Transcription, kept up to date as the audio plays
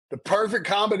The perfect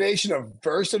combination of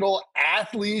versatile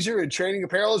athleisure and training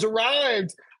apparel has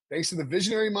arrived. Thanks to the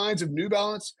visionary minds of New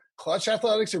Balance, Clutch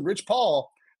Athletics, and Rich Paul,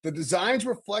 the designs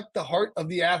reflect the heart of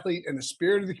the athlete and the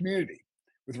spirit of the community.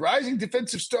 With rising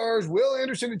defensive stars Will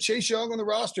Anderson and Chase Young on the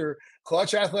roster,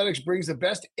 Clutch Athletics brings the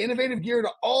best innovative gear to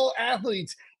all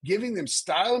athletes, giving them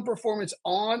style and performance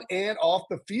on and off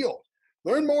the field.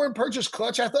 Learn more and purchase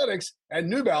Clutch Athletics at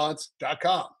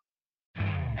newbalance.com.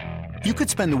 You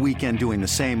could spend the weekend doing the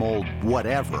same old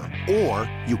whatever,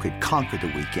 or you could conquer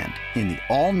the weekend in the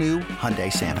all-new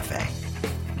Hyundai Santa Fe.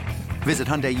 Visit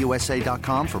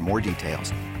HyundaiUSA.com for more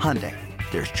details. Hyundai,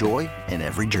 there's joy in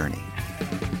every journey.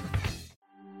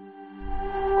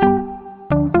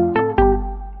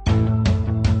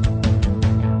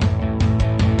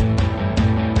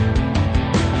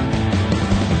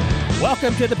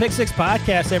 Welcome to the Pick Six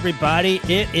Podcast, everybody.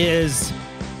 It is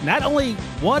not only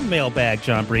one mailbag,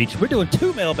 John Breach. We're doing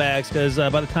two mailbags because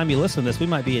by the time you listen to this, we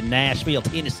might be in Nashville,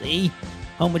 Tennessee,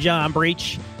 home of John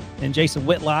Breach and Jason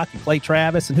Whitlock and Clay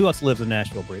Travis. And who else lives in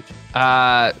Nashville, Breach?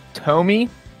 Tommy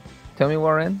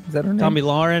Lauren. Is that her name? Tommy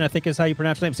Lauren, I think is how you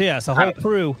pronounce her name. So, yeah, it's a whole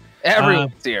crew.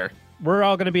 Everyone's here. We're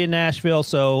all going to be in Nashville,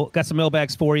 so got some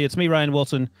mailbags for you. It's me, Ryan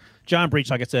Wilson, John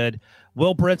Breach, like I said.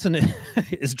 Will Brinson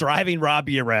is driving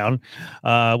Robbie around,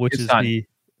 which is the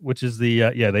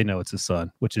they know it's his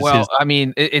son, which is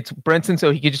it's Brinson, so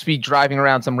he could just be driving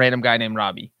around some random guy named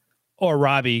Robbie, or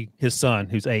Robbie, his son,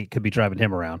 who's 8, could be driving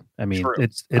him around. I mean, True.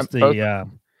 it's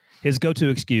his go-to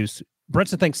excuse.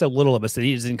 Brinson thinks so little of us that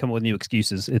he doesn't come up with new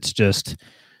excuses. It's just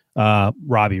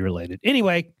Robbie related.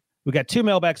 Anyway, we got two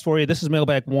mailbags for you. This is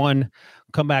mailbag 1.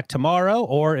 Come back tomorrow,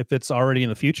 or if it's already in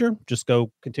the future, just go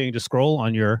continue to scroll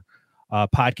on your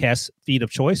podcast feed of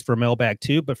choice for mailbag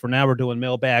 2. But for now, we're doing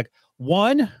mailbag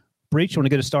 1. Breach, you want to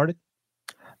get us started?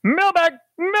 Mailbag.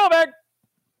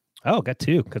 Oh, got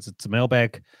 2 because it's a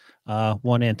mailbag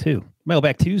 1 and 2.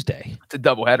 Mailbag Tuesday. It's a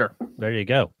doubleheader. There you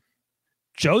go.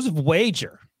 Joseph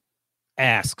Wager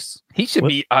asks. He should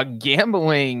be a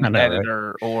gambling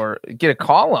editor, right? Or get a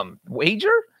column.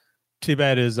 Wager? Too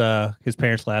bad his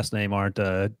parents' last name aren't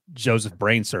Joseph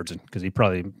Brain Surgeon, because he'd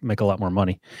probably make a lot more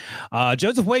money.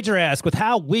 Joseph Wager asks, with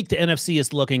how weak the NFC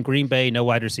is looking, Green Bay, no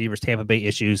wide receivers, Tampa Bay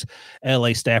issues,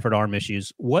 LA Stafford arm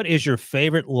issues, what is your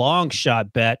favorite long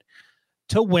shot bet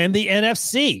to win the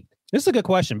NFC? This is a good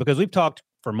question, because we've talked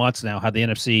for months now how the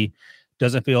NFC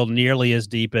doesn't feel nearly as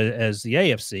deep as the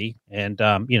AFC. And,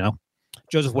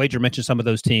 Joseph Wager mentioned some of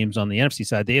those teams on the NFC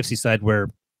side. The AFC side, where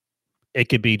it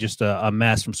could be just a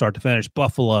mess from start to finish.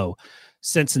 Buffalo,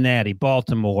 Cincinnati,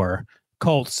 Baltimore,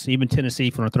 Colts, even Tennessee,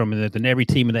 if you want to throw them in there, than every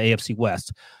team in the AFC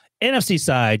West. NFC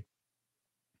side,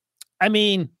 I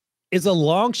mean, is a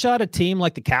long shot a team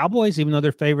like the Cowboys, even though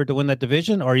they're favored to win that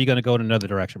division, or are you going to go in another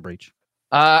direction, Breach?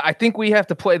 I think we have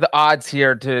to play the odds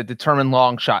here to determine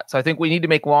long shot. So I think we need to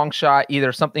make long shot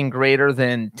either something greater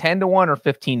than 10-1 or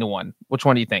 15-1. Which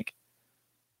one do you think?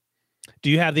 Do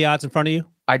you have the odds in front of you?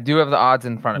 I do have the odds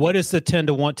in front of me. What is the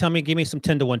 10-1? Give me some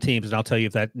 10-1 teams, and I'll tell you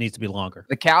if that needs to be longer.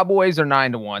 The Cowboys are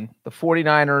 9-1. The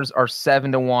 49ers are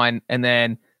 7-1. And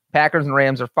then Packers and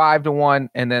Rams are 5-1.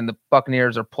 And then the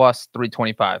Buccaneers are plus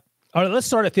 325. All right, let's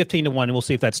start at 15-1, and we'll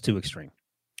see if that's too extreme.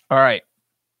 All right.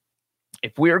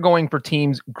 If we are going for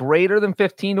teams greater than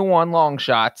 15-1 long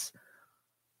shots,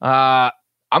 I'm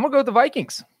going to go with the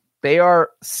Vikings. They are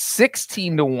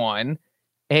 16-1.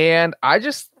 And I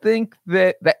just think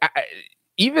that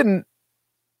even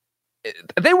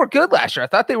they were good last year. I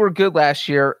thought they were good last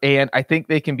year, and I think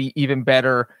they can be even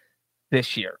better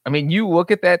this year. I mean, you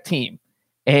look at that team,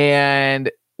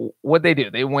 and what they do?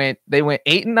 They went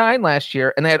 8-9 last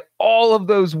year, and they had all of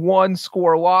those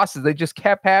one-score losses. They just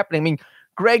kept happening. I mean,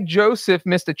 Greg Joseph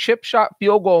missed a chip shot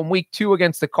field goal in week 2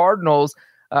 against the Cardinals,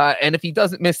 and if he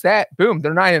doesn't miss that, boom,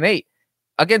 they're 9-8.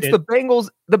 Against the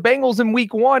Bengals in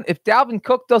week 1, if Dalvin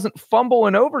Cook doesn't fumble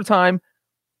in overtime,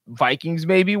 Vikings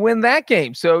maybe win that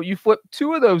game. So you flip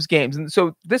 2 of those games. And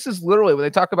so this is literally when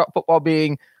they talk about football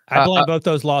being... I blame both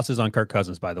those losses on Kirk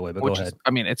Cousins, by the way, but go ahead.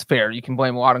 It's fair. You can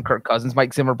blame a lot on Kirk Cousins.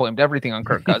 Mike Zimmer blamed everything on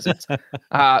Kirk Cousins.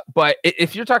 But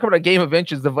if you're talking about a game of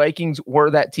inches, the Vikings were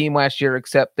that team last year,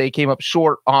 except they came up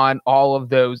short on all of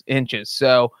those inches.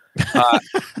 So,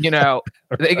 they go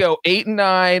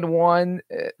 8-9, 1...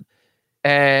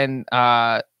 and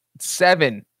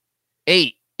 7,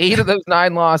 8 of those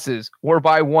 9 losses were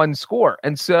by 1 score.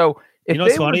 And so if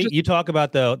what's funny? You talk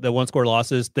about the 1-score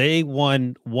losses. They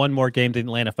won one more game than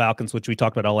the Atlanta Falcons, which we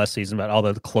talked about all last season, about all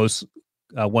the close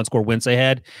one-score wins they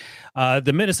had.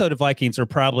 The Minnesota Vikings are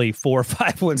probably 4 or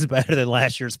 5 wins better than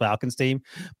last year's Falcons team,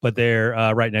 but they're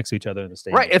right next to each other in the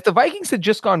stadium. Right. If the Vikings had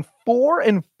just gone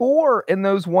 4-4 in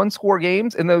those one-score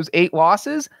games, in those 8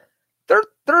 losses, they're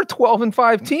a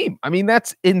 12-5 team. I mean,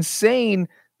 that's insane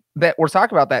that we're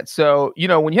talking about that. So,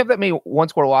 when you have that many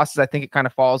one-score losses, I think it kind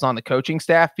of falls on the coaching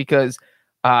staff because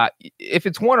if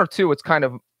it's 1 or 2, it's kind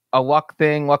of a luck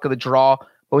thing, luck of the draw.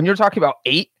 But when you're talking about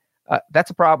 8, that's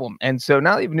a problem. And so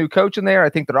now they have a new coach in there. I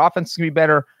think their offense is going to be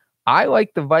better. I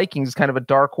like the Vikings as kind of a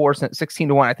dark horse at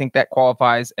 16-1. I think that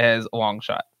qualifies as a long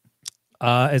shot.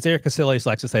 As Eric Casillas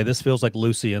likes to say, this feels like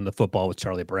Lucy in the football with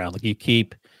Charlie Brown. Like you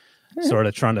keep sort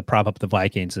of trying to prop up the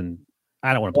Vikings, and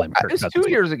I don't want to blame Kirk. It's 2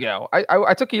 years ago.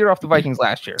 I took a year off the Vikings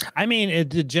last year. I mean,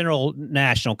 the general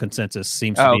national consensus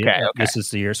seems to be this is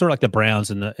the year, sort of like the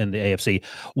Browns in the AFC.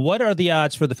 What are the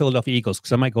odds for the Philadelphia Eagles?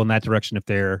 Because I might go in that direction if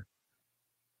they're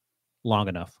long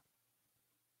enough.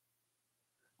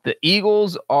 The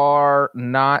Eagles are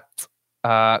not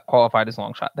qualified as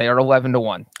long shot. They are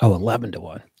 11-1. Oh,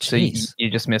 11-1. So you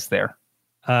just missed there.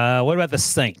 What about the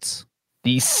Saints?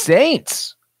 The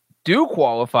Saints do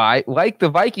qualify. Like the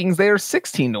Vikings, they are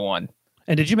 16-1.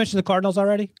 And did you mention the Cardinals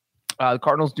already? The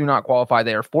Cardinals do not qualify.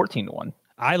 They are 14-1.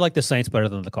 I like the Saints better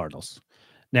than the Cardinals.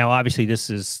 Now, obviously, this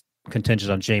is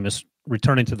contingent on Jameis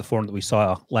returning to the form that we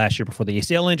saw last year before the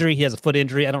ACL injury. He has a foot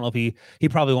injury. I don't know if he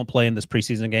probably won't play in this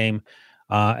preseason game.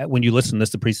 When you listen to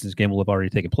this, the preseason game will have already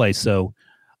taken place. So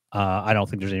I don't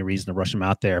think there's any reason to rush him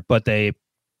out there. But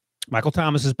Michael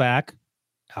Thomas is back.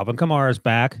 Alvin Kamara is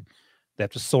back. They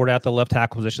have to sort out the left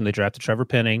tackle position. They drafted Trevor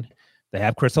Penning. They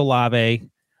have Chris Olave.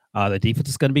 The defense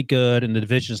is going to be good, and the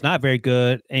division is not very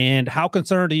good. And how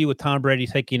concerned are you with Tom Brady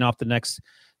taking off the next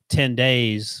 10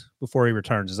 days before he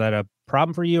returns? Is that a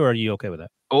problem for you, or are you okay with that?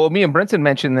 Well, me and Brenton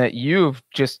mentioned that you've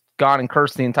just gone and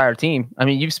cursed the entire team. I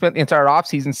mean, you've spent the entire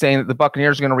offseason saying that the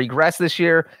Buccaneers are going to regress this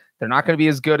year. They're not going to be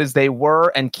as good as they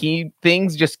were, and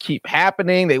things just keep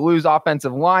happening. They lose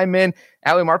offensive linemen.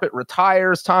 Ali Marpet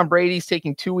retires. Tom Brady's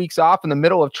taking 2 weeks off in the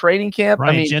middle of training camp.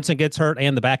 Ryan Jensen gets hurt,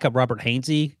 and the backup Robert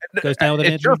Hainsey goes down with an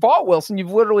injury. It's your fault, Wilson.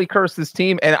 You've literally cursed this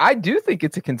team, and I do think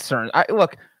it's a concern.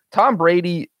 Look, Tom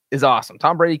Brady is awesome.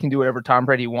 Tom Brady can do whatever Tom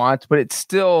Brady wants, but it's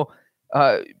still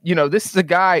this is a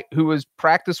guy who has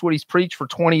practiced what he's preached for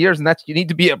 20 years, and that's you need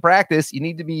to be at practice. You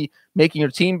need to be making your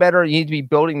team better. You need to be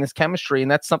building this chemistry, and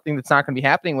that's something that's not going to be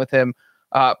happening with him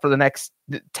for the next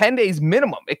 10 days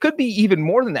minimum. It could be even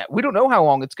more than that. We don't know how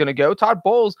long it's going to go. Todd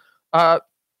Bowles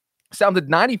sounded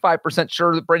 95%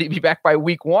 sure that Brady would be back by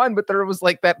week 1, but there was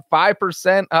like that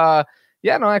 5%.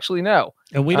 Actually, no.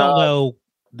 And we don't know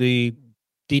the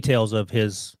details of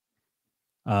his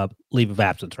leave of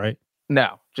absence, right?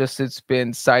 No, just it's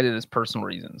been cited as personal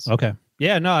reasons. Okay.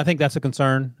 Yeah, no, I think that's a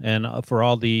concern. And for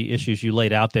all the issues you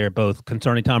laid out there, both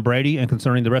concerning Tom Brady and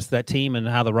concerning the rest of that team and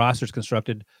how the roster is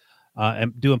constructed,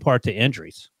 and due in part to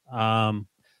injuries.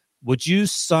 Would you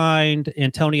sign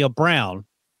Antonio Brown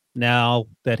now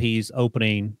that he's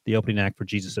opening the opening act for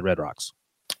Jesus at Red Rocks?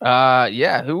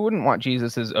 Yeah, who wouldn't want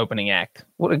Jesus as opening act?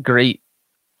 What a great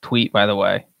tweet, by the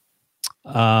way.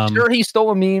 Sure, he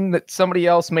stole a meme that somebody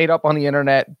else made up on the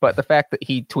internet, but the fact that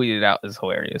he tweeted it out is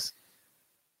hilarious.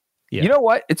 Yeah. You know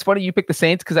what? It's funny you picked the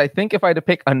Saints because I think if I had to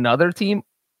pick another team,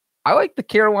 I like the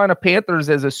Carolina Panthers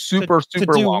as a super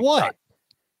long shot.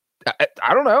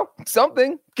 I don't know.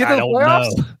 Something. Get to the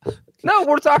playoffs. No,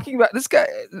 we're talking about this guy.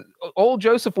 Old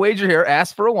Joseph Wager here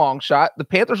asked for a long shot. The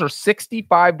Panthers are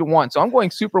 65-1. So I'm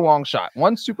going super long shot.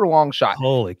 One super long shot.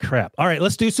 Holy crap. All right,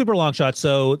 let's do super long shot.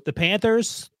 So the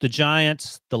Panthers, the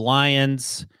Giants, the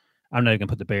Lions, I'm not even going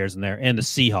to put the Bears in there, and the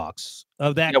Seahawks.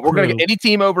 Of that, we're going to get any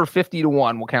team over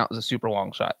 50-1 will count as a super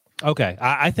long shot. Okay.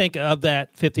 I think of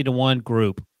that 50-1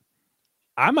 group,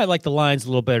 I might like the Lions a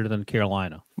little better than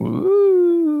Carolina. Ooh.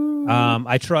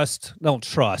 I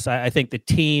think the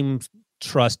team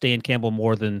trusts Dan Campbell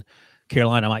more than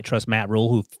Carolina might trust Matt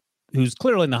Rule, who's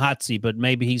clearly in the hot seat, but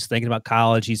maybe he's thinking about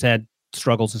college. He's had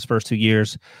struggles his first 2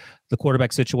 years. The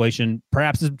quarterback situation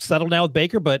perhaps is settled now with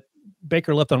Baker, but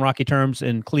Baker left on rocky terms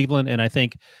in Cleveland, and I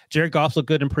think Jared Goff looked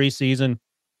good in preseason,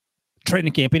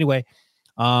 training camp anyway,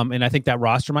 and I think that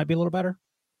roster might be a little better.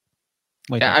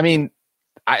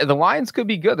 The Lions could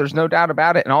be good. There's no doubt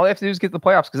about it. And all they have to do is get to the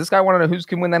playoffs because this guy want to know who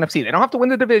can win the NFC. They don't have to win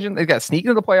the division. They've got to sneak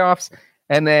into the playoffs,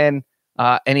 and then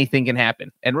anything can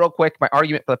happen. And real quick, my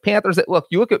argument for the Panthers, that look,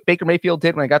 you look at what Baker Mayfield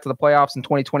did when he got to the playoffs in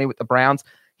 2020 with the Browns.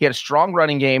 He had a strong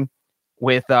running game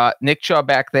with Nick Chubb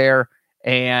back there,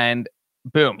 and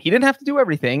boom, he didn't have to do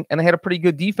everything, and they had a pretty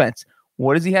good defense.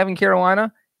 What does he have in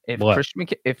Carolina? If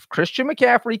Christian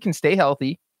McCaffrey can stay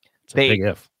healthy, big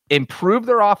if. improved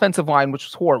their offensive line, which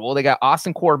was horrible. They got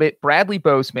Austin Corbett, Bradley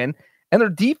Bozeman, and their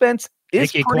defense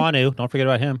is Ike Ekwonu. Don't forget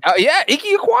about him. Yeah, Ike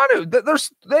Ekwonu.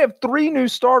 They have 3 new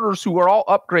starters who are all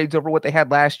upgrades over what they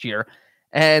had last year.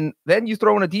 And then you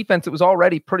throw in a defense that was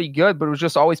already pretty good, but it was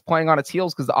just always playing on its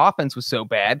heels because the offense was so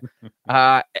bad.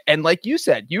 And like you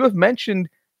said, you have mentioned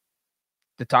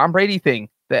the Tom Brady thing.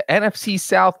 The NFC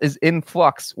South is in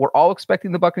flux. We're all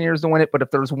expecting the Buccaneers to win it, but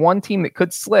if there's one team that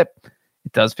could slip,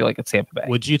 it does feel like it's Tampa Bay.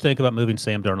 Would you think about moving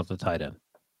Sam Darnold to tight end?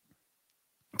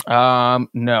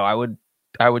 No,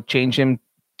 I would change him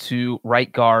to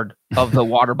right guard of the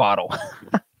water bottle.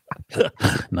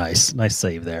 Nice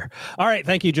save there. All right.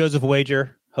 Thank you, Joseph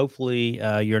Wager. Hopefully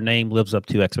your name lives up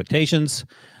to expectations.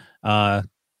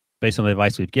 Based on the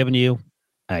advice we've given you,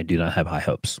 I do not have high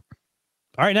hopes.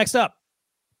 All right. Next up,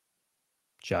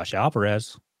 Josh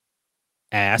Alvarez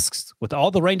asks, with all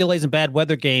the rain delays and bad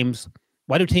weather games,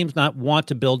 why do teams not want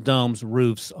to build domes,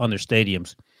 roofs on their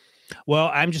stadiums? Well,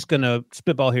 I'm just going to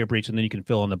spitball here, Breach, and then you can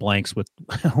fill in the blanks with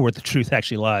where the truth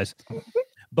actually lies.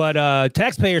 But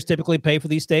taxpayers typically pay for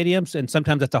these stadiums, and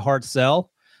sometimes that's a hard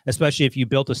sell, especially if you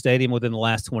built a stadium within the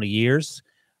last 20 years.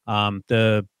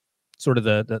 The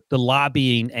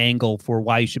lobbying angle for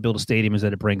why you should build a stadium is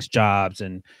that it brings jobs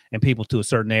and people to a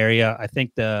certain area. I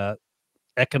think the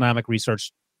economic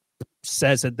research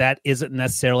says that isn't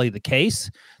necessarily the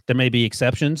case. There may be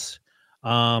exceptions.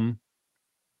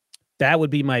 That would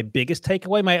be my biggest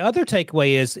takeaway. My other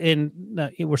takeaway is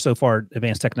we're so far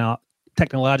advanced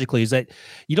technologically, is that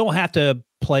you don't have to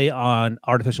play on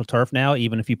artificial turf now,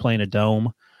 even if you play in a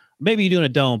dome. Maybe you do in a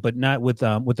dome, but not with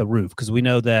a roof, because we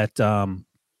know that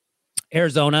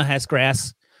Arizona has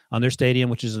grass on their stadium,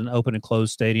 which is an open and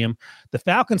closed stadium. The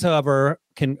Falcons, however,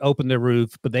 can open their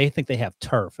roof, but they think they have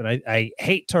turf. And I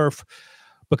hate turf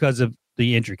because of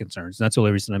the injury concerns. That's the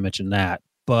only reason I mentioned that.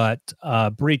 But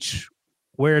Breach,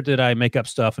 where did I make up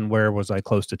stuff and where was I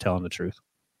close to telling the truth?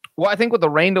 Well, I think with the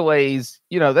rain delays,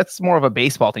 that's more of a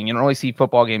baseball thing. You don't really see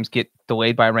football games get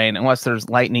delayed by rain unless there's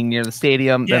lightning near the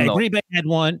stadium. Yeah, Green Bay had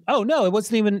one. Oh, no, it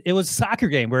wasn't even. It was a soccer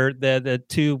game where the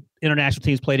 2 international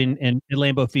teams played in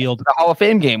Lambeau Field. The Hall of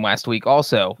Fame game last week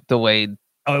also delayed.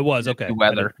 Oh, it was? Okay.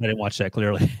 Weather. I didn't watch that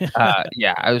clearly.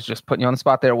 Yeah, I was just putting you on the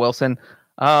spot there, Wilson.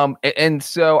 And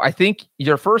so I think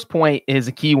your first point is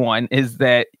a key one, is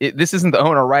that this isn't the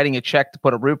owner writing a check to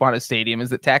put a roof on a stadium, is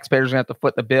that taxpayers are going to have to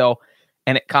foot the bill,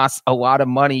 and it costs a lot of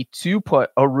money to put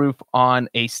a roof on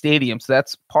a stadium. So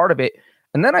that's part of it.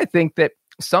 And then I think that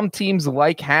some teams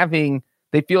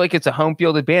they feel like it's a home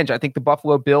field advantage. I think the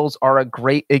Buffalo Bills are a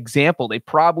great example. They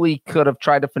probably could have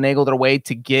tried to finagle their way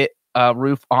to get a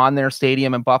roof on their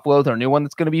stadium in Buffalo, their new one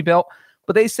that's going to be built,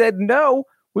 but they said, no,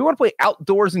 we want to play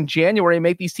outdoors in January and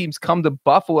make these teams come to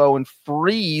Buffalo and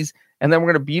freeze, and then we're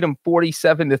going to beat them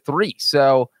 47-3.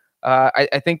 So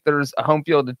I think there's a home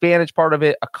field advantage part of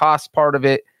it, a cost part of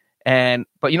it,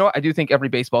 but you know what? I do think every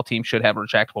baseball team should have a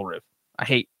retractable roof. I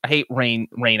hate rain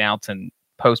outs and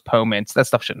postponements. That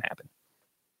stuff shouldn't happen.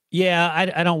 Yeah,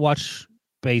 I don't watch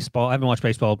baseball. I haven't watched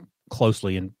baseball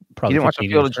closely in probably. You didn't watch the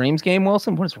Field of Dreams game,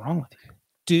 Wilson? What is wrong with you?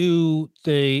 Do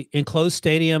the enclosed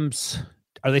stadiums?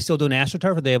 Are they still doing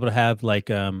AstroTurf? Are they able to have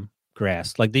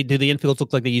grass? Do the infields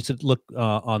look like they used to look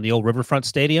on the old Riverfront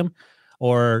Stadium,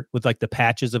 or with the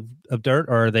patches of dirt,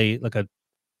 or are they like a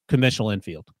conventional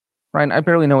infield? Ryan, I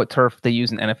barely know what turf they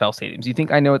use in NFL stadiums. You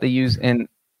think I know what they use in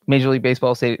Major League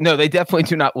Baseball stadium? No, they definitely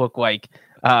do not look like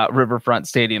Riverfront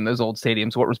Stadium, those old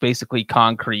stadiums, where it was basically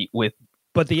concrete with.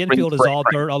 But the infield is all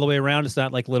dirt all the way around. It's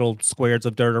not like little squares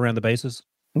of dirt around the bases.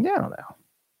 Yeah, I don't know.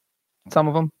 Some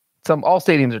of them. All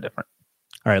stadiums are different.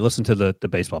 All right, listen to the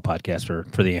baseball podcast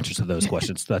for the answers to those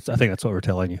questions. I think that's what we're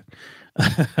telling you.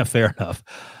 Fair enough.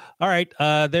 All right,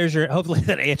 there's your. Hopefully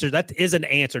that answer. That is an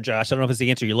answer, Josh. I don't know if it's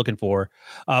the answer you're looking for,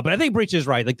 but I think Breach is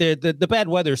right. Like the bad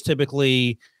weather is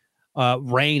typically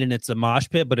rain and it's a mosh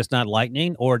pit, but it's not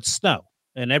lightning or it's snow.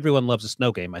 And everyone loves a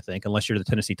snow game, I think, unless you're the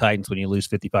Tennessee Titans when you lose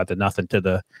 55-0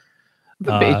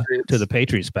 to the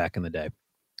Patriots back in the day.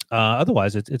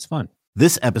 Otherwise, it's fun.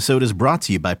 This episode is brought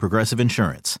to you by Progressive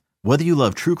Insurance. Whether you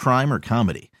love true crime or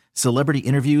comedy, celebrity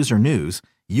interviews or news,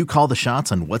 you call the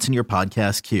shots on what's in your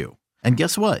podcast queue. And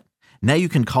guess what? Now you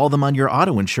can call them on your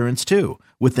auto insurance too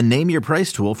with the Name Your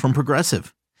Price tool from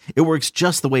Progressive. It works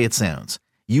just the way it sounds.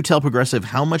 You tell Progressive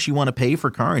how much you want to pay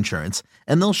for car insurance,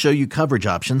 and they'll show you coverage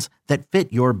options that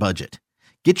fit your budget.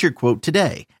 Get your quote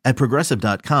today at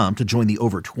Progressive.com to join the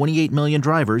over 28 million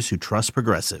drivers who trust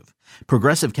Progressive.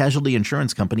 Progressive Casualty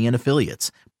Insurance Company and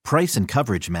Affiliates. Price and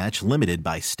coverage match limited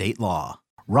by state law.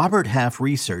 Robert Half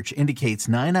research indicates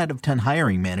 9 out of 10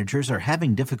 hiring managers are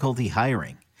having difficulty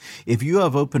hiring. If you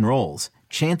have open roles,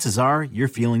 chances are you're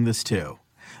feeling this too.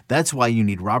 That's why you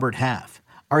need Robert Half.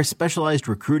 Our specialized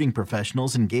recruiting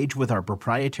professionals engage with our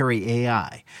proprietary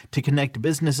AI to connect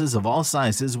businesses of all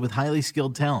sizes with highly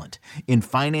skilled talent in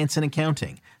finance and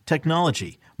accounting,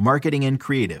 technology, marketing and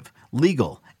creative,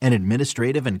 legal, and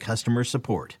administrative and customer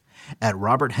support. At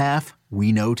Robert Half,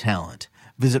 we know talent.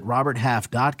 Visit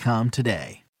roberthalf.com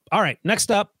today. All right,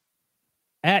 next up,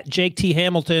 at Jake T.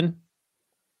 Hamilton,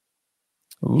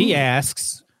 he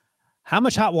asks, how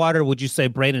much hot water would you say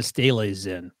Brandon Staley's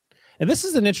in? And this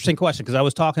is an interesting question because I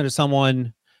was talking to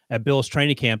someone at Bill's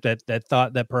training camp that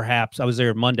thought that perhaps, I was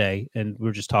there Monday and we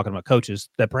were just talking about coaches,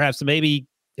 that perhaps maybe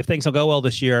if things don't go well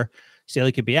this year,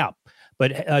 Staley could be out.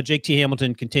 But Jake T.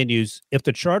 Hamilton continues, if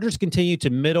the Chargers continue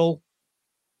to middle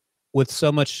with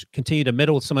so much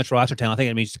roster talent, I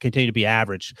think it means to continue to be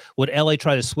average. Would LA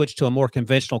try to switch to a more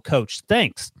conventional coach?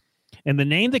 Thanks. And the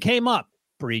name that came up,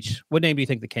 Breach, what name do you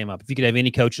think that came up? If you could have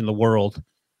any coach in the world,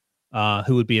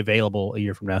 who would be available a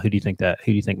year from now? Who do you think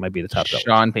might be the top?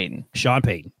 Sean Payton. Sean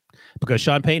Payton. Because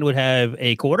Sean Payton would have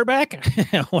a quarterback,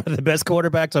 one of the best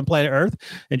quarterbacks on planet Earth,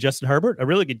 and Justin Herbert, a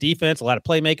really good defense, a lot of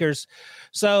playmakers.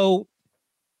 So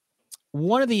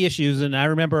one of the issues, and I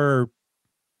remember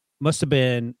must have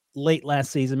been late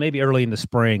last season, maybe early in the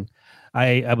spring,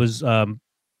 I was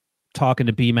talking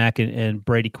to BMAC and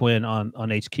Brady Quinn on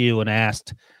HQ and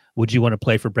asked, would you want to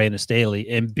play for Brandon Staley?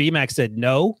 And BMAC said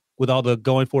no, with all the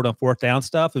going for it on fourth down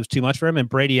stuff. It was too much for him. And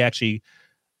Brady actually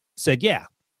said, yeah.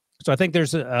 So I think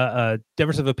there's a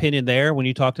difference of opinion there when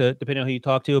you talk to, depending on who you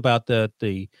talk to, about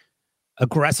the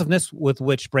aggressiveness with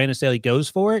which Brandon Staley goes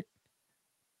for it.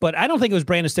 But I don't think it was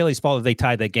Brandon Staley's fault that they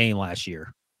tied that game last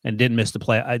year and didn't make the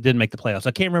playoffs.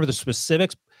 I can't remember the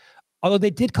specifics, although they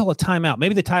did call a timeout.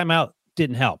 Maybe the timeout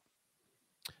didn't help.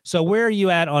 So where are you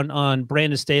at on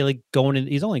Brandon Staley going in?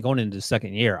 He's only going into the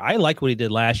second year. I liked what he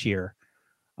did last year,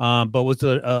 but was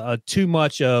a too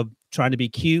much of trying to be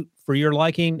cute for your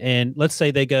liking? And let's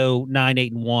say they go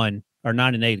 9-8-1 or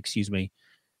 9-8, excuse me.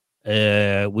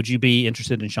 Would you be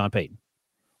interested in Sean Payton?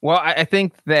 Well, I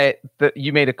think that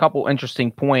you made a couple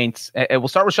interesting points. And we'll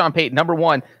start with Sean Payton. Number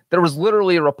one, there was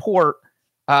literally a report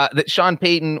that Sean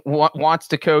Payton wants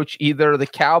to coach either the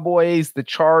Cowboys, the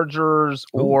Chargers,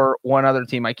 or one other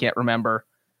team I can't remember.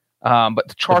 But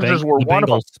the Chargers were one of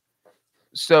them.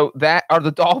 So that are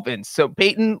the Dolphins. So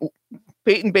Payton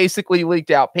basically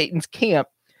leaked out. Payton's camp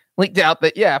leaked out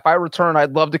that, yeah, if I return,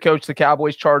 I'd love to coach the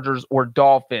Cowboys, Chargers, or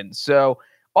Dolphins. So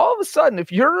all of a sudden,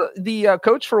 if you're the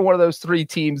coach for one of those three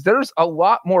teams, there's a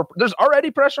lot more. There's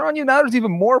already pressure on you. Now there's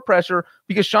even more pressure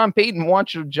because Sean Payton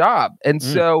wants your job. And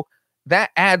so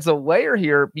that adds a layer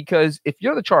here, because if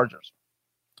you're the Chargers,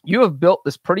 you have built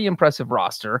this pretty impressive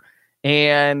roster.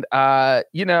 And, I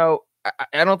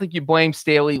don't think you blame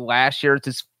Staley last year. It's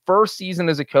his first season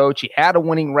as a coach. He had a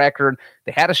winning record.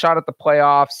 They had a shot at the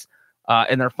playoffs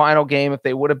in their final game if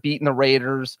they would have beaten the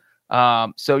Raiders.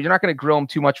 So you're not going to grill him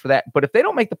too much for that. But if they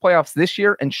don't make the playoffs this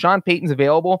year and Sean Payton's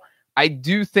available, I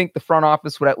do think the front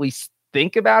office would at least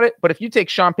think about it. But if you take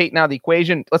Sean Payton out of the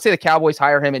equation, let's say the Cowboys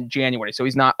hire him in January, so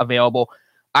he's not available,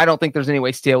 I don't think there's any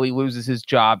way Staley loses his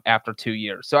job after 2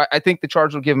 years. So I think the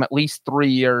Chargers will give him at least 3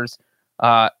 years.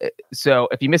 So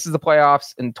if he misses the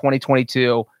playoffs in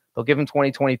 2022, they'll give him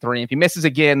 2023. If he misses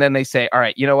again, then they say, all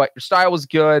right, you know what? Your style was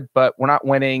good, but we're not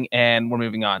winning and we're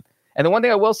moving on. And the one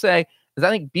thing I will say is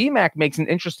I think BMAC makes an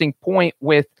interesting point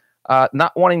with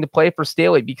not wanting to play for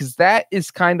Staley, because that is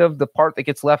kind of the part that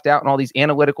gets left out in all these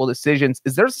analytical decisions.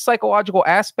 Is there's a psychological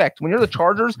aspect when you're the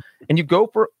Chargers and you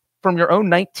go from your own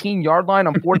 19-yard line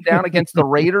on fourth down against the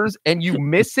Raiders and you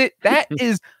miss it.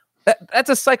 That's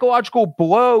a psychological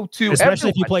blow to especially everyone.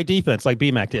 If you play defense like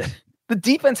BMAC did. The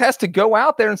defense has to go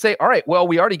out there and say, all right, well,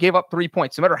 we already gave up 3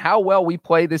 points. No matter how well we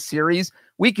play this series,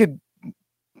 we could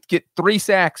get 3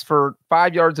 sacks for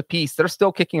 5 yards apiece. They're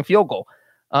still kicking a field goal.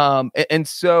 And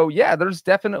so, yeah, there's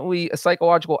definitely a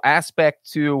psychological aspect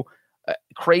to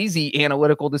crazy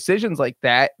analytical decisions like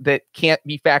that can't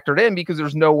be factored in because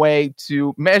there's no way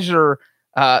to measure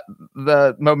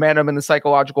the momentum and the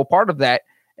psychological part of that.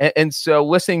 And so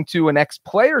listening to an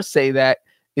ex-player say that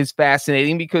is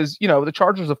fascinating because, the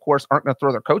Chargers, of course, aren't going to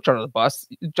throw their coach under the bus.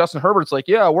 Justin Herbert's like,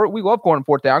 yeah, we love going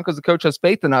fourth down because the coach has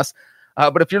faith in us.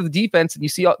 But if you're the defense and you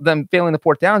see them failing the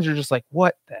fourth downs, you're just like,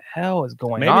 what the hell is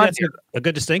going on? That's a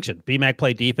good distinction. BMAC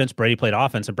played defense, Brady played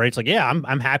offense, and Brady's like, yeah,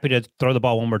 I'm happy to throw the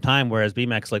ball one more time. Whereas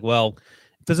BMAC's like, well,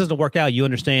 if this doesn't work out, you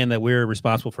understand that we're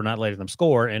responsible for not letting them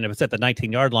score. And if it's at the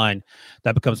 19-yard line,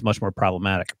 that becomes much more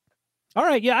problematic. All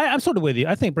right. Yeah, I'm sort of with you.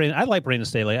 I like Brandon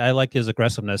Staley. I like his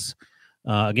aggressiveness.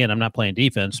 Again, I'm not playing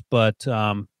defense, but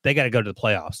they got to go to the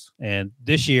playoffs. And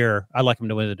this year, I like them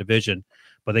to win the division,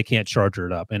 but they can't charger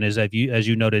it up. And as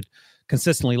you noted,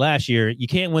 consistently last year, you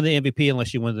can't win the MVP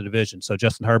unless you win the division. So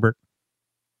Justin Herbert,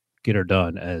 get her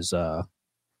done, as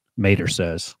Mater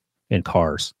says in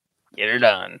Cars. Get her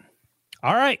done.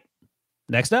 All right.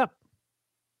 Next up,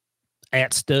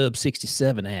 at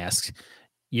Stub67 asks,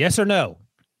 yes or no?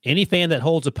 Any fan that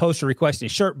holds a poster requesting a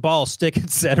shirt, ball, stick,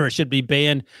 etc., should be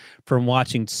banned from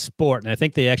watching sport. And I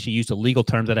think they actually used a legal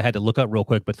term that I had to look up real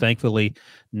quick, but thankfully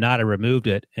Nada removed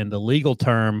it. And the legal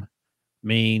term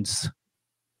means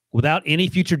without any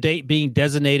future date being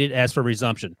designated as for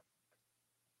resumption.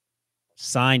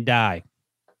 Sign die.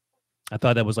 I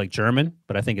thought that was like German,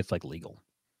 but I think it's like legal.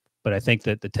 But I think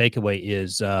that the takeaway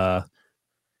is I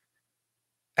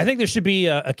think there should be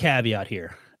a caveat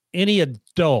here. Any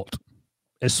adult,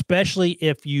 especially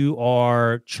if you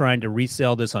are trying to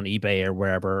resell this on eBay or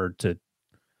wherever to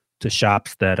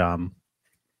shops that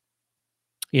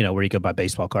where you go buy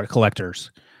baseball card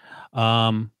collectors.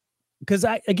 Because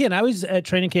I was at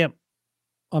training camp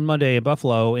on Monday in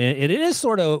Buffalo, and it is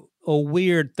sort of a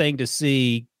weird thing to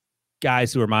see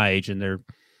guys who are my age and they're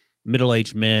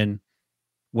middle-aged men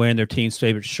wearing their team's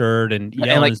favorite shirt and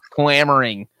yelling,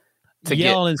 clamoring to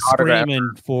yelling and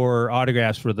screaming for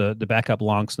autographs for the backup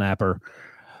long snapper.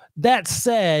 That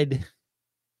said,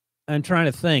 I'm trying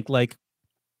to think, like,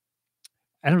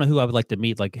 I don't know who I would like to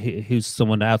meet, like who's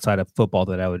someone outside of football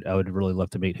that I would really love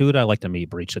to meet. Who would I like to meet,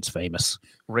 Breach, that's famous?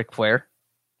 Ric Flair.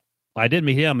 I did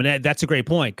meet him, and that's a great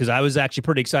point, because I was actually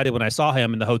pretty excited when I saw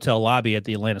him in the hotel lobby at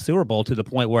the Atlanta Super Bowl, to the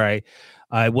point where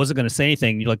I wasn't going to say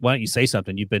anything. You're like, why don't you say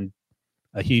something? You've been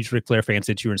a huge Ric Flair fan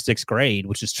since you were in 6th grade,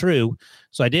 which is true.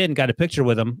 So I did and got a picture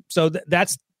with him. So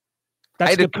that's I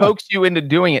had to coax you into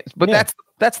doing it, but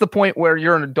that's the point where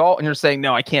you're an adult and you're saying,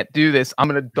 no, I can't do this. I'm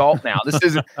an adult now. This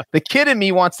is the kid in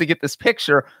me wants to get this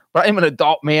picture, but I'm an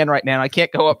adult man right now. I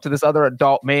can't go up to this other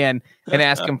adult man and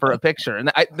ask him for a picture.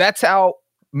 And that's how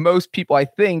most people, I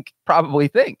think, probably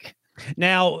think.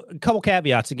 Now, a couple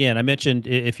caveats. Again, I mentioned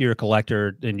if you're a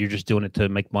collector and you're just doing it to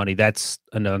make money, that's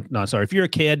a no. Sorry. If you're a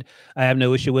kid, I have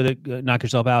no issue with it. Knock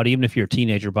yourself out. Even if you're a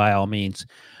teenager, by all means.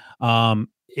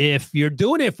 If you're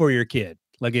doing it for your kid,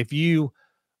 like if you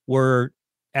were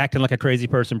acting like a crazy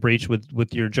person, Breach,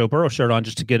 with your Joe Burrow shirt on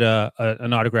just to get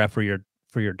an autograph for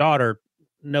your daughter,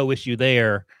 no issue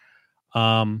there.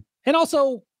 And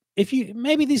also, if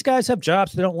maybe these guys have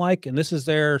jobs they don't like, and this is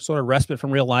their sort of respite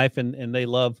from real life, and they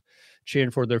love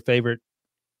cheering for their favorite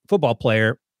football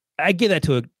player, I get that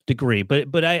to a degree,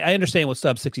 but I understand what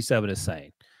Sub 67 is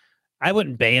saying. I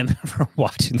wouldn't ban them from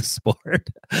watching the sport,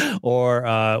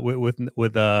 or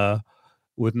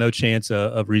with no chance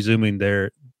of resuming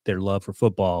their love for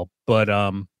football. But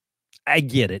I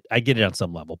get it. I get it on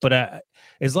some level. But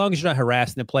as long as you're not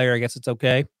harassing the player, I guess it's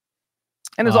okay.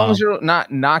 And as long as you're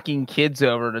not knocking kids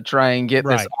over to try and get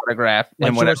this autograph, like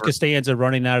and George Costanza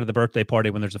running out of the birthday party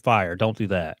when there's a fire, don't do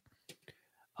that.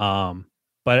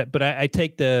 But I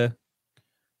take the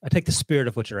spirit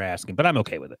of what you're asking, but I'm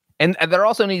okay with it. And there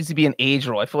also needs to be an age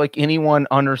rule. I feel like anyone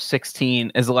under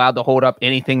 16 is allowed to hold up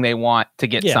anything they want to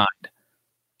get signed.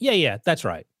 Yeah, that's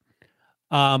right.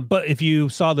 But if you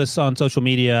saw this on social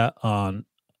media on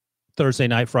Thursday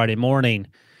night, Friday morning,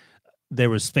 there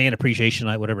was fan appreciation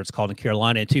night, whatever it's called in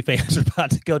Carolina, and two fans were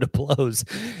about to go to blows,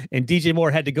 and DJ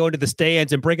Moore had to go into the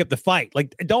stands and break up the fight.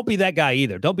 Like, don't be that guy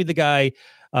either. Don't be the guy,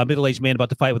 middle-aged man about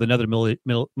to fight with another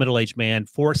middle-aged man,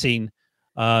 forcing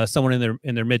someone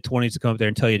in their mid-20s to come up there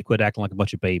and tell you to quit acting like a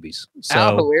bunch of babies. So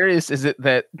how hilarious is it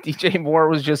that DJ Moore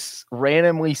was just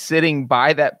randomly sitting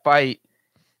by that fight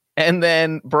and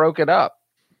then broke it up?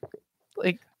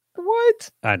 Like, what?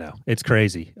 I know. It's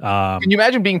crazy. Can you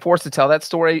imagine being forced to tell that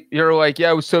story? You're like, yeah,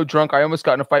 I was so drunk, I almost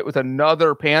got in a fight with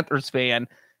another Panthers fan.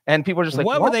 And people are just like,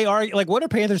 what were they arguing? Like, what are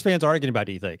Panthers fans arguing about,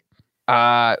 do you think?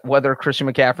 Whether Christian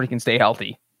McCaffrey can stay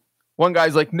healthy. One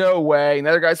guy's like, no way. And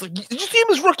the other guy's like, did you see him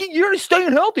his rookie year? He's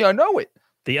staying healthy. I know it.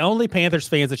 The only Panthers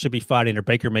fans that should be fighting are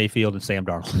Baker Mayfield and Sam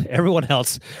Darnold. Everyone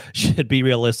else should be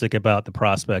realistic about the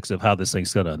prospects of how this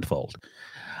thing's going to unfold.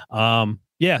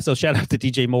 So shout out to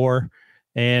DJ Moore.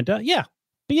 And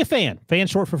be a fan. Fan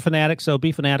short for fanatic. So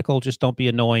be fanatical. Just don't be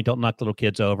annoying. Don't knock little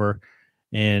kids over.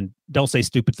 And don't say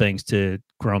stupid things to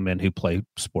grown men who play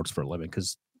sports for a living,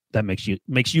 because that makes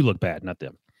you look bad, not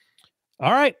them.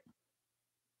 All right.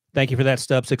 Thank you for that,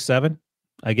 Stub 67.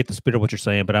 I get the spirit of what you're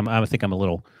saying, but I think I'm a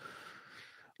little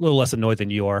less annoyed than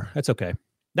you are. That's okay.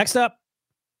 Next up,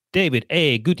 David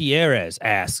A. Gutierrez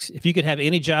asks, if you could have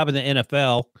any job in the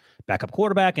NFL, backup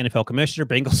quarterback, NFL commissioner,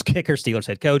 Bengals kicker, Steelers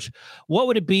head coach, what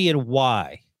would it be and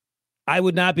why? I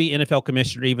would not be NFL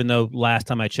commissioner, even though last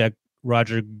time I checked,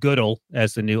 Roger Goodell,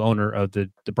 as the new owner of the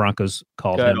Broncos,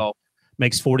 called him,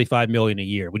 makes $45 million a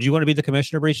year. Would you want to be the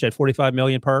commissioner, Breach, at $45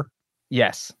 million per?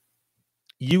 Yes.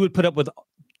 you would put up with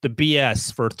the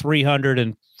BS for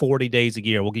 340 days a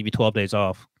year. We'll give you 12 days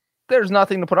off. There's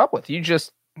nothing to put up with. You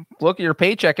just look at your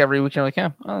paycheck every week and you're like,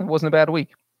 yeah, it wasn't a bad week.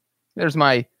 There's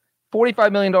my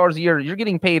 $45 million a year. You're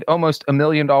getting paid almost $1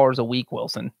 million a week,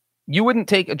 Wilson. You wouldn't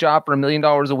take a job for $1 million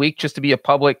a week just to be a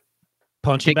public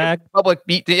punching bag? Public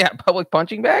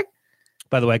punching bag?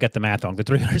 By the way, I got the math wrong. The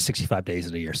 365 days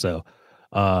in a year. So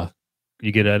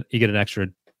you get an extra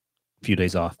few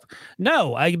days off.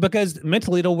 No, because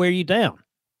mentally it'll wear you down.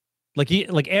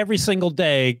 Like every single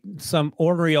day, some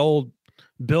ornery old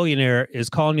billionaire is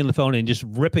calling you on the phone and just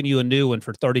ripping you a new one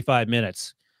for 35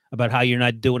 minutes about how you're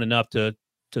not doing enough to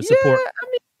support.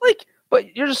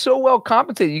 But you're just so well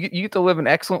compensated. You get to live an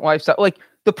excellent lifestyle. Like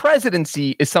the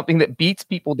presidency is something that beats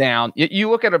people down. You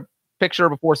look at a picture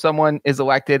before someone is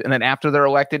elected and then after they're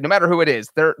elected, no matter who it is,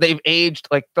 they've aged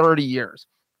like 30 years.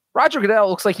 Roger Goodell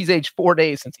looks like he's aged 4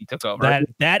 days since he took over.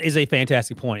 That is a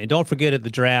fantastic point. And don't forget at the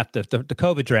draft, the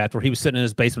COVID draft, where he was sitting in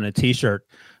his basement in a T-shirt.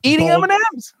 Eating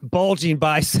M&Ms. Bulging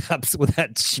biceps with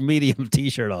that medium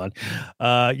T-shirt on.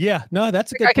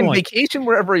 That's a good point. He can vacation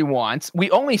wherever he wants.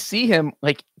 We only see him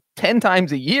like 10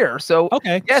 times a year. So,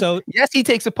 okay. Yes, he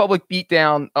takes a public beat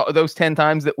down those 10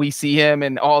 times that we see him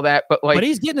and all that. But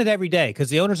he's getting it every day because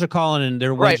the owners are calling and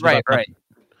they're right.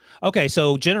 Okay,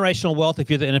 so generational wealth if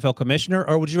you're the NFL commissioner,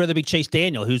 or would you rather be Chase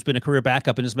Daniel, who's been a career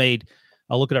backup and has made,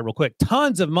 I'll look it up real quick,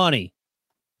 tons of money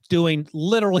doing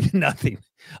literally nothing.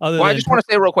 I just want to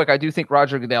say real quick, I do think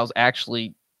Roger Goodell's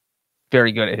actually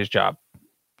very good at his job.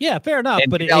 Yeah, fair enough.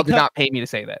 And but Goodell did not pay me to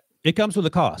say that. It comes with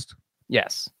a cost.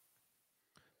 Yes.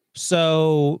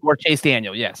 Or Chase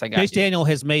Daniel, yes, I got Chase Daniel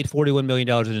has made $41 million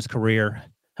in his career.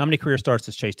 How many career starts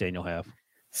does Chase Daniel have?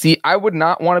 See, I would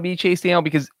not want to be Chase Daniel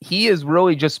because he has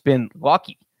really just been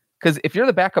lucky. Because if you're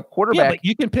the backup quarterback,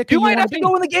 you can pick. You might have to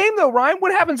go in the game, though, Ryan.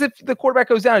 What happens if the quarterback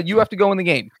goes down? You have to go in the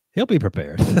game. He'll be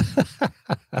prepared.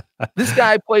 This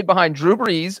guy played behind Drew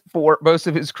Brees for most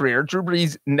of his career. Drew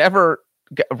Brees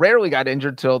rarely got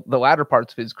injured till the latter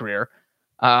parts of his career.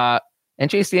 And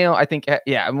Chase Daniel, I think,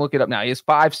 I'm looking it up now. He has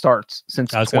 5 starts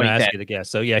since 2010. I was going to ask you to guess.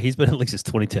 So, he's been at least since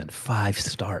 2010. 5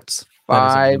 starts.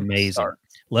 5 amazing. Starts.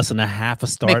 Less than a half a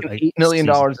start. $8 million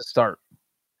a start.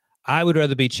 I would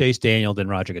rather be Chase Daniel than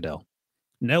Roger Goodell.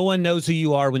 No one knows who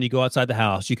you are when you go outside the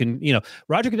house. You can,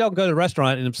 Roger Goodell can go to the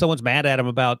restaurant, and if someone's mad at him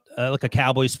about like a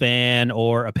Cowboys fan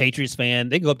or a Patriots fan,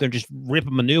 they can go up there and just rip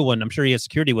him a new one. I'm sure he has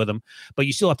security with him, but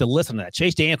you still have to listen to that.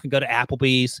 Chase Daniel can go to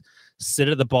Applebee's, sit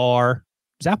at the bar.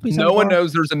 Is Applebee's no one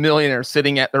knows there's a millionaire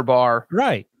sitting at their bar.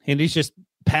 Right. And he's just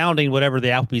pounding whatever the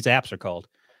Applebee's apps are called.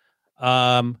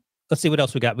 Let's see what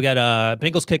else we got. We got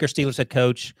Bengals kicker, Steelers head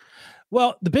coach.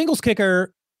 Well, the Bengals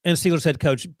kicker and Steelers head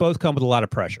coach both come with a lot of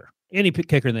pressure. Any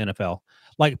kicker in the NFL.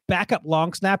 Like backup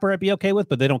long snapper, I'd be okay with,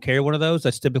 but they don't carry one of those.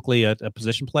 That's typically a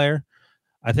position player.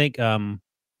 I think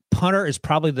punter is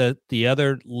probably the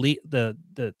other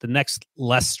the next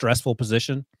less stressful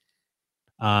position.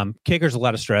 Kicker's a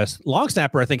lot of stress. Long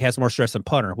snapper, I think, has more stress than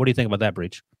punter. What do you think about that,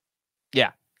 Breach?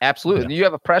 Yeah, absolutely. Yeah. You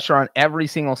have a pressure on every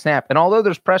single snap. And although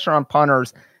there's pressure on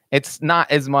punters, it's not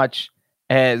as much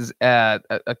as a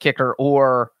kicker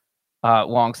or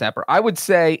long snapper. I would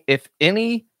say if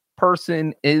any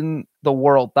person in the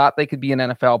world thought they could be an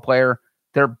NFL player,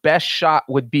 their best shot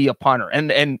would be a punter.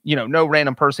 And no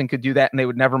random person could do that and they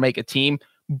would never make a team.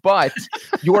 But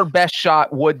your best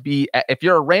shot would be, if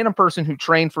you're a random person who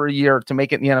trained for a year to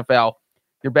make it in the NFL,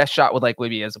 your best shot would likely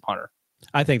be as a punter.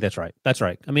 I think that's right. That's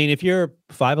right. I mean, if you're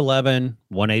 5'11",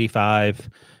 185,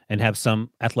 and have some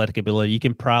athletic ability, you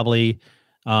can probably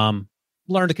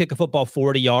learn to kick a football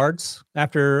 40 yards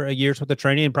after a year's worth of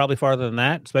training, and probably farther than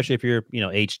that, especially if you're,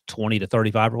 age 20 to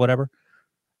 35 or whatever.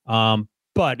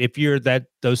 But if you're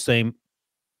those same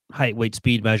height, weight,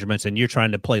 speed measurements, and you're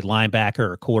trying to play linebacker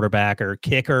or quarterback or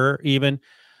kicker even,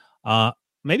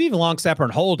 maybe even long snapper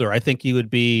and holder, I think you would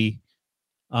be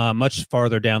much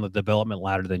farther down the development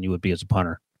ladder than you would be as a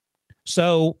punter.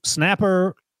 So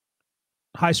snapper,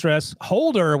 high stress.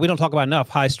 Holder, we don't talk about enough.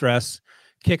 High stress.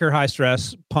 Kicker, high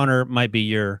stress. Punter might be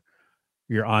your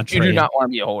entree. You do not want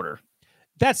to be a holder.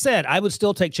 That said, I would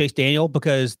still take Chase Daniel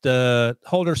because the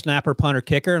holder, snapper, punter,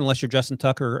 kicker, unless you're Justin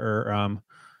Tucker or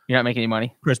you're not making any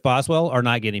money, Chris Boswell, are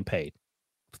not getting paid.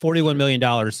 $41 million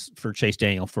for Chase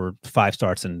Daniel for 5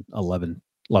 starts in 11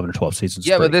 or 12 seasons.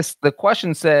 Yeah, but the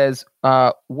question says,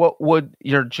 what would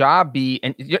your job be?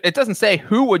 And it doesn't say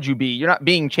who would you be. You're not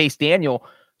being Chase Daniel.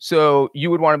 So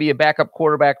you would want to be a backup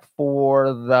quarterback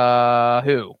for the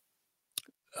who?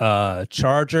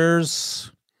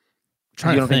 Chargers.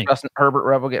 You don't think Justin Herbert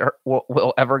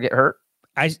will ever get hurt?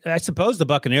 I suppose the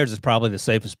Buccaneers is probably the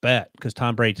safest bet because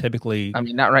Tom Brady typically. I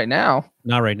mean, not right now.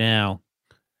 Not right now.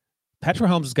 Patrick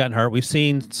Mahomes has gotten hurt. We've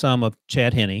seen some of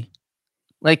Chad Henne.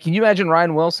 Like, can you imagine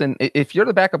Ryan Wilson? If you're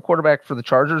the backup quarterback for the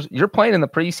Chargers, you're playing in the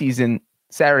preseason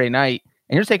Saturday night,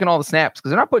 and you're taking all the snaps because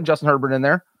they're not putting Justin Herbert in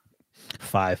there.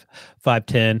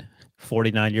 5'10",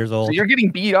 49 years old. So you're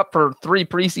getting beat up for 3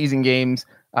 preseason games,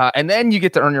 and then you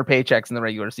get to earn your paychecks in the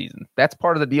regular season. That's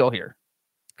part of the deal here.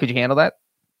 Could you handle that?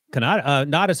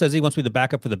 Nada says he wants to be the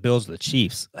backup for the Bills or the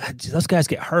Chiefs. Those guys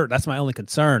get hurt. That's my only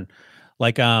concern.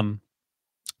 Like,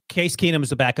 Case Keenum is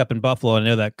the backup in Buffalo. I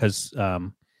know that because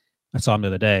I saw him the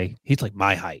other day. He's like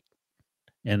my height.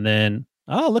 And then,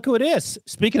 look who it is.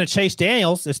 Speaking of Chase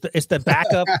Daniels, it's the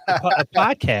backup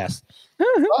podcast.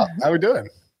 Oh, how we doing?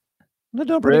 We're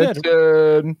doing pretty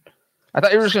good. I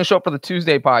thought you were just going to show up for the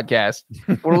Tuesday podcast.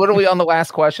 We're literally on the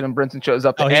last question, and Brinson shows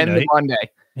up to end the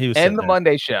Monday. And the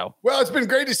Monday show. Well, it's been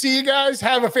great to see you guys.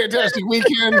 Have a fantastic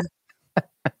weekend.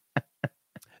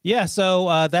 Yeah,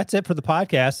 so that's it for the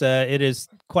podcast. It is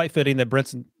quite fitting that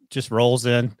Brinson just rolls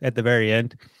in at the very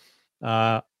end.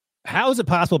 How is it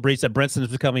possible, Breach, that Brinson is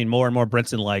becoming more and more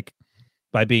Brinson-like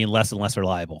by being less and less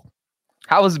reliable?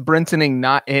 How is Brinsoning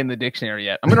not in the dictionary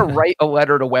yet? I'm going to write a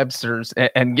letter to Webster's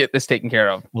and get this taken care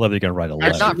of. Well, they're going to write a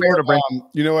letter. It's not fair to Brinson.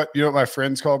 You know what my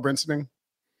friends call Brinsoning?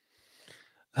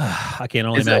 I can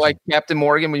only imagine. Is it like Captain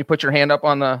Morgan when you put your hand up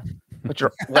put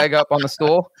your leg up on the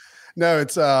stool? No,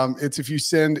 it's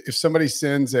if somebody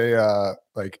sends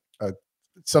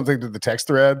something to the text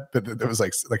thread that was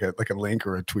like a link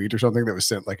or a tweet or something that was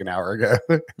sent like an hour ago.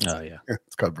 Oh yeah,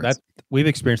 it's called Brinson. We've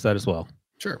experienced that as well.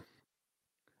 Sure.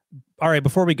 All right,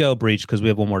 before we go, Breach, because we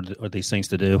have one more of these things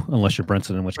to do, unless you're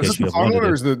Brinson, in which case you have one to do.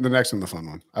 Or is the next one the fun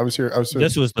one? I was here.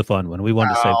 This was the fun one. We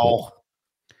wanted to say.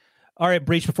 All right,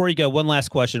 Breach, before you go, one last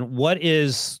question.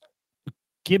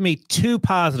 Give me 2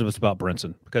 positives about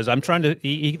Brinson, because I'm trying to,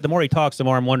 the more he talks, the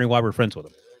more I'm wondering why we're friends with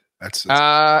him. That's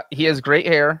he has great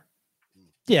hair.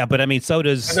 Yeah, but I mean, so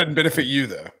does. That doesn't benefit you,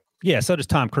 though. Yeah, so does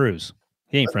Tom Cruise.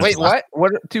 He ain't friends. Wait, what?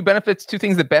 What are 2 benefits? 2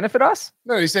 things that benefit us?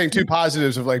 No, he's saying 2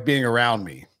 positives of like being around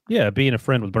me. Yeah, being a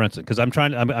friend with Brinson, because I'm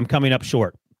coming up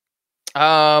short.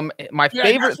 My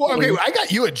favorite. Okay, I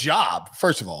got you a job.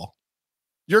 First of all,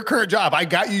 your current job. I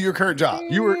got you your current job.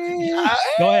 You were.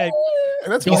 Go ahead.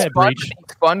 That's he's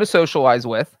fun to socialize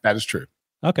with. That is true.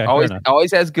 Okay.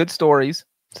 Always has good stories.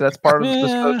 So that's part of the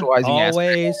socializing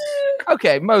always. aspect.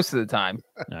 Okay, most of the time.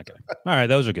 Okay. All right,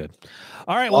 those are good.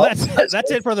 All right, well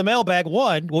that's it for the mailbag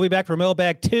 1. We'll be back for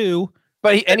mailbag 2.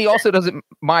 But he also doesn't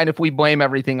mind if we blame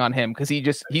everything on him because he's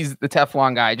the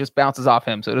Teflon guy. It just bounces off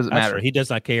him, so it doesn't matter. Right. He does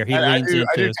not care. I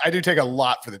do take a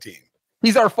lot for the team.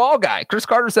 He's our fall guy. Chris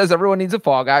Carter says everyone needs a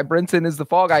fall guy. Brinson is the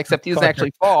fall guy, except he doesn't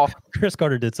actually fall. Chris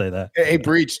Carter did say that. Hey,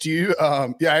 Breach, do you?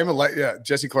 Yeah, I'm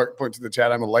Jesse Clark pointed to the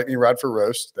chat. I'm a lightning rod for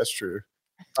roast. That's true.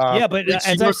 Yeah, but Breach,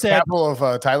 as I said, the capital of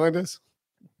Thailand is.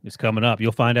 It's coming up.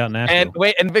 You'll find out in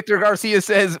Nashville. And Victor Garcia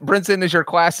says Brinson is your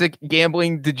classic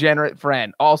gambling degenerate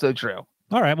friend. Also true.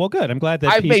 All right. Well, good. I'm glad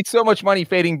that I've made so much money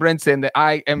fading Brinson that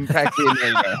I am practically a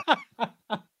millionaire.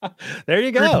 There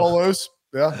you go. Free polos.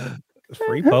 Yeah.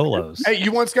 Free polos. Hey,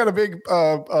 you once got a big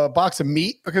box of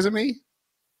meat because of me?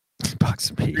 Box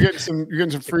of meat. You're getting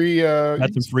some free.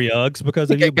 Got some free Uggs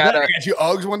because of you. I got you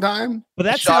Uggs one time. But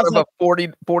that sounds like a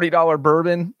 $40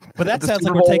 bourbon. But that sounds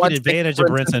like we're taking advantage of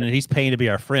Brinson and he's paying to be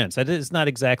our friends. That is not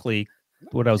exactly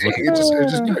what I was looking for.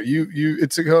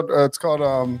 It's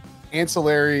called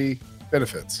ancillary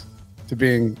benefits to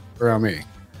being around me.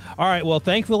 All right. Well,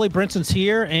 thankfully Brinson's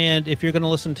here, and if you're going to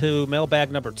listen to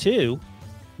mailbag number 2,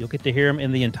 you'll get to hear him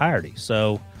in the entirety.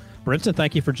 So, Brinson,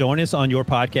 thank you for joining us on your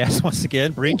podcast once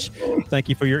again. Breach, thank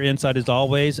you for your insight as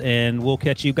always, and we'll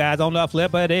catch you guys on the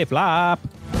flippity flop.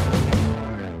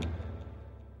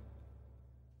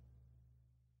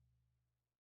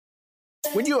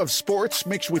 When you have sports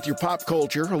mixed with your pop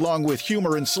culture, along with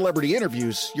humor and celebrity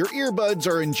interviews, your earbuds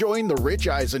are enjoying The Rich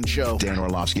Eisen Show. Dan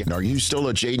Orlovsky, are you still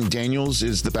a Jaden Daniels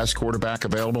is the best quarterback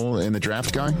available in the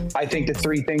draft guy? I think the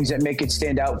 3 things that make it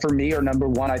stand out for me are, number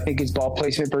 1, I think his ball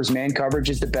placement versus man coverage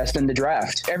is the best in the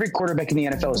draft. Every quarterback in the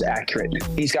NFL is accurate.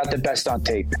 He's got the best on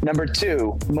tape. Number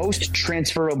 2, most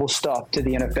transferable stuff to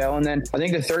the NFL. And then I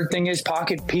think the 3rd thing is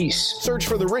pocket peace. Search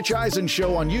for The Rich Eisen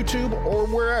Show on YouTube or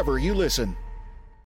wherever you listen.